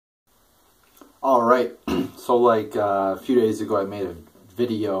All right, so like a few days ago, I made a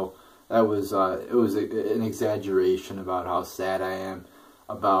video that was an exaggeration about how sad I am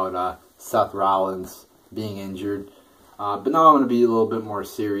about Seth Rollins being injured. But now I'm going to be a little bit more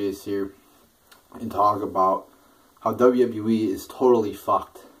serious here and talk about how WWE is totally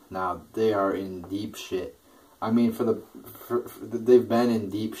fucked. Now they are in deep shit. I mean, they've been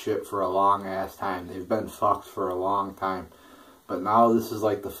in deep shit for a long ass time. They've been fucked for a long time. But now this is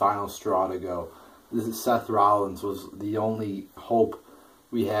like the final straw to go. Seth Rollins was the only hope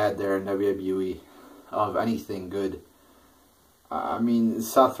we had there in WWE of anything good. I mean,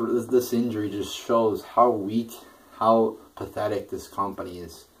 this injury just shows how weak, how pathetic this company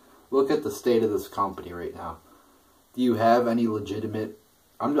is. Look at the state of this company right now. Do you have any legitimate...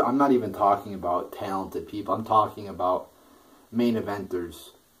 I'm not even talking about talented people. I'm talking about main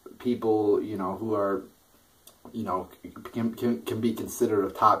eventers. People, you know, who are... you know, can be considered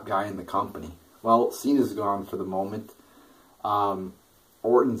a top guy in the company. Well, Cena's gone for the moment.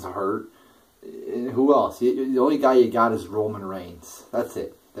 Orton's hurt. And who else? The only guy you got is Roman Reigns. That's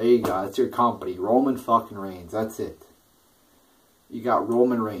it. There you go. That's your company. Roman fucking Reigns. That's it. You got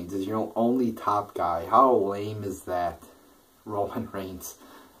Roman Reigns as your only top guy. How lame is that? Roman Reigns.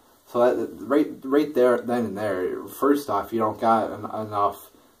 So that right there, then and there, first off, you don't got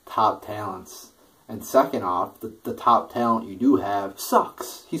enough top talents. And second off, the top talent you do have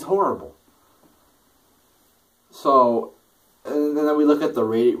sucks. He's horrible. So, and then we look at the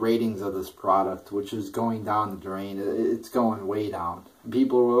ratings of this product, which is going down the drain. It's going way down.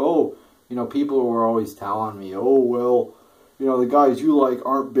 People were, people were always telling me, oh, well, the guys you like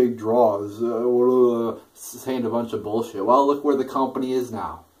aren't big draws. Saying a bunch of bullshit. Well, look where the company is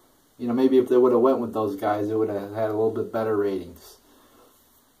now. Maybe if they would have went with those guys, it would have had a little bit better ratings.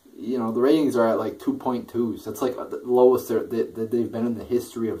 The ratings are at like 2.2s. That's like the lowest that they've been in the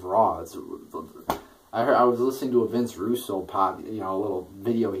history of Raw. I was listening to a Vince Russo a little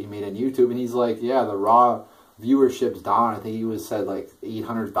video he made on YouTube, and he's like, yeah, the Raw viewership's down. I think he said like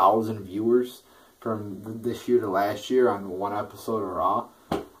 800,000 viewers from this year to last year on one episode of Raw.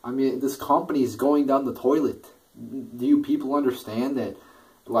 I mean, this company is going down the toilet. Do you people understand that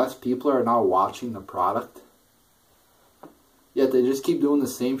less people are now watching the product? Yet they just keep doing the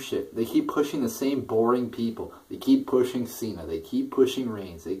same shit. They keep pushing the same boring people. They keep pushing Cena. They keep pushing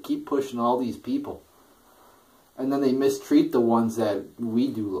Reigns. They keep pushing all these people. And then they mistreat the ones that we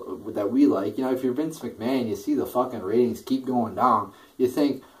like. If you're Vince McMahon, you see the fucking ratings keep going down. You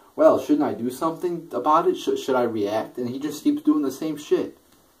think, well, shouldn't I do something about it? Should I react? And he just keeps doing the same shit.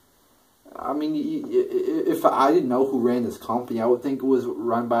 I mean, if I didn't know who ran this company, I would think it was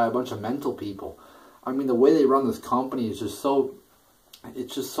run by a bunch of mental people. I mean, the way they run this company is just so...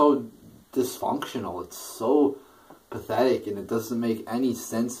 it's just so dysfunctional. It's so pathetic, and it doesn't make any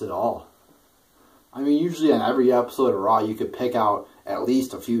sense at all. I mean, usually on every episode of Raw, you could pick out at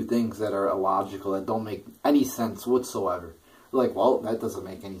least a few things that are illogical, that don't make any sense whatsoever. You're like, well, that doesn't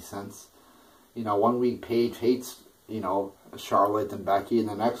make any sense. 1 week Paige hates, Charlotte and Becky, and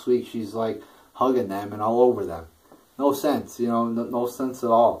the next week she's like hugging them and all over them. No sense, no sense at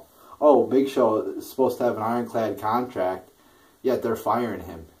all. Oh, Big Show is supposed to have an ironclad contract, yet they're firing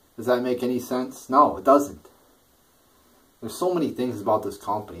him. Does that make any sense? No, it doesn't. There's so many things about this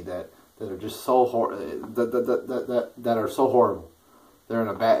company that are just so that are so horrible. They're in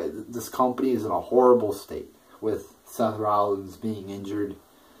a bad. This company is in a horrible state with Seth Rollins being injured.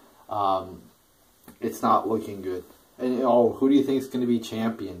 It's not looking good. And who do you think is going to be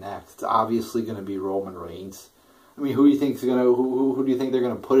champion next? It's obviously going to be Roman Reigns. I mean, who do you think who do you think they're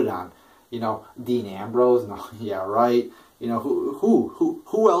gonna put it on? Dean Ambrose? No, yeah, right.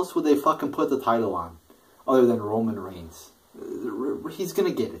 Who else would they fucking put the title on, other than Roman Reigns? He's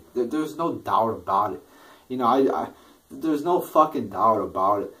gonna get it. There's no doubt about it. There's no fucking doubt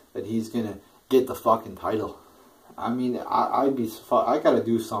about it that he's gonna get the fucking title. I mean, I gotta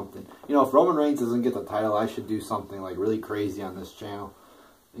do something. If Roman Reigns doesn't get the title, I should do something like really crazy on this channel.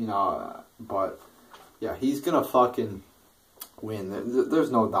 But. Yeah, he's going to fucking win. There's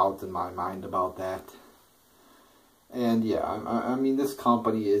no doubt in my mind about that. And yeah, I mean, this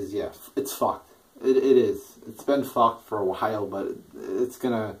company is, yeah, it's fucked. It is. It's been fucked for a while, but it's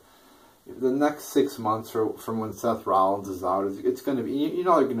going to, the next 6 months from when Seth Rollins is out, it's going to be, they're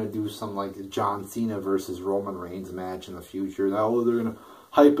going to do some like John Cena versus Roman Reigns match in the future. Now they're going to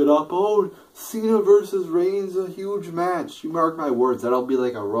hype it up. Oh, Cena versus Reigns, a huge match. You mark my words, that'll be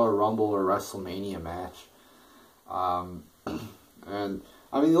like a Royal Rumble or WrestleMania match. And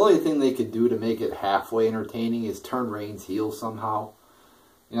I mean, the only thing they could do to make it halfway entertaining is turn Reigns heel somehow.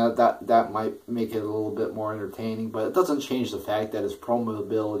 That might make it a little bit more entertaining, but it doesn't change the fact that his promo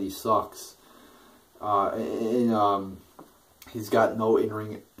ability sucks. He's got no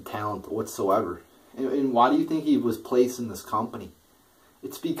in-ring talent whatsoever. And why do you think he was placed in this company?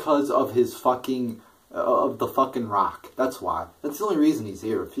 It's because of his fucking, of the fucking Rock. That's why. That's the only reason he's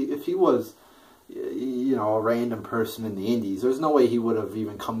here. If he was, you know, a random person in the indies, there's no way he would have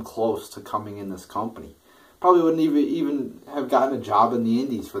even come close to coming in this company. Probably wouldn't even have gotten a job in the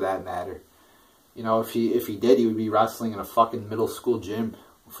indies for that matter. You know, if he did, he would be wrestling in a fucking middle school gym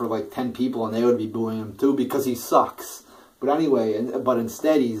for like 10 people, and they would be booing him too because he sucks. But anyway, but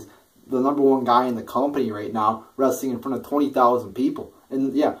instead he's the #1 guy in the company right now, wrestling in front of 20,000 people.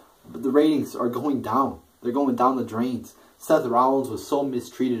 And yeah, the ratings are going down. They're going down the drains. Seth Rollins was so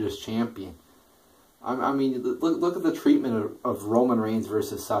mistreated as champion. I mean, look at the treatment of Roman Reigns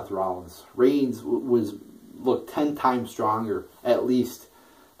versus Seth Rollins. Reigns looked 10 times stronger, at least,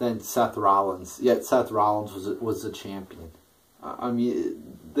 than Seth Rollins. Yet Seth Rollins was the champion. I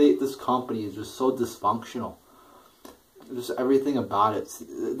mean, this company is just so dysfunctional. Just everything about it.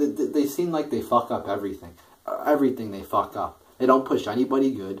 They seem like they fuck up everything. Everything they fuck up. They don't push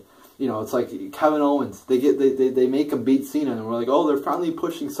anybody good. You know, it's like Kevin Owens. They make him beat Cena, and we're like, oh, they're finally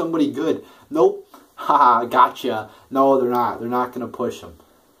pushing somebody good. Nope. Haha, gotcha. No, they're not. They're not going to push him.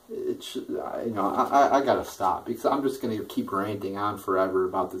 It's, you know, I gotta stop because I'm just gonna keep ranting on forever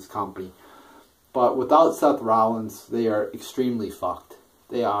about this company. But without Seth Rollins, they are extremely fucked.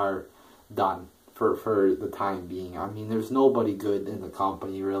 They are done for the time being. I mean, there's nobody good in the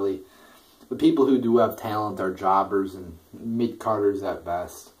company, really. The people who do have talent are jobbers and mid-carders at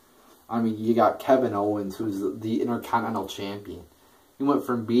best. I mean, you got Kevin Owens, who's the Intercontinental Champion. He went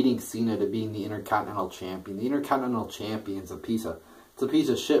from beating Cena to being the Intercontinental Champion. The Intercontinental Champion's a piece of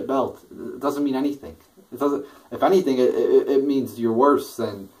shit belt. It doesn't mean anything. It doesn't. If anything, it means you're worse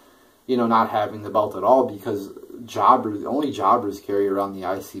than, you know, not having the belt at all, because only jobbers carry around the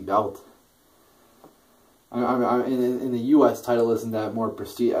IC belt. In the U.S. title, isn't that more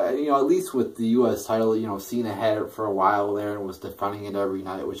prestige? You know, at least with the U.S. title, you know, Cena had it for a while there and was defending it every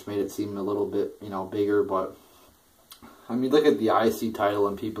night, which made it seem a little bit, you know, bigger. But I mean, look at the IC title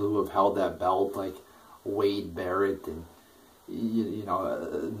and people who have held that belt, like Wade Barrett and you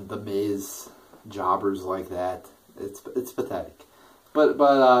know, the Miz, jobbers like that. It's pathetic. But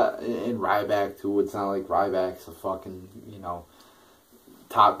in Ryback too, it's not like Ryback's a fucking, you know,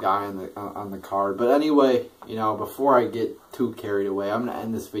 top guy on the card. But anyway, you know, before I get too carried away, I'm gonna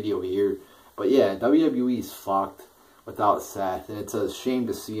end this video here. But yeah, WWE is fucked without Seth, and it's a shame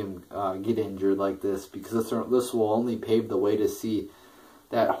to see him get injured like this, because this will only pave the way to see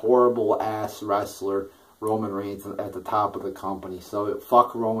that horrible ass wrestler Roman Reigns at the top of the company. So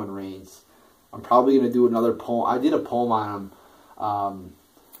fuck Roman Reigns. I'm probably gonna do another poll. I did a poll on him,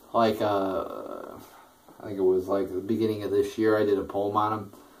 I think it was like the beginning of this year. I did a poem on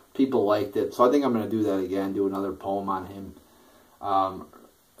him. People liked it, so I think I'm going to do that again, do another poem on him.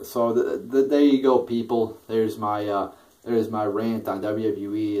 So there you go, people. There's my rant on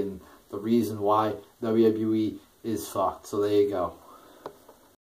WWE and the reason why WWE is fucked. So there you go.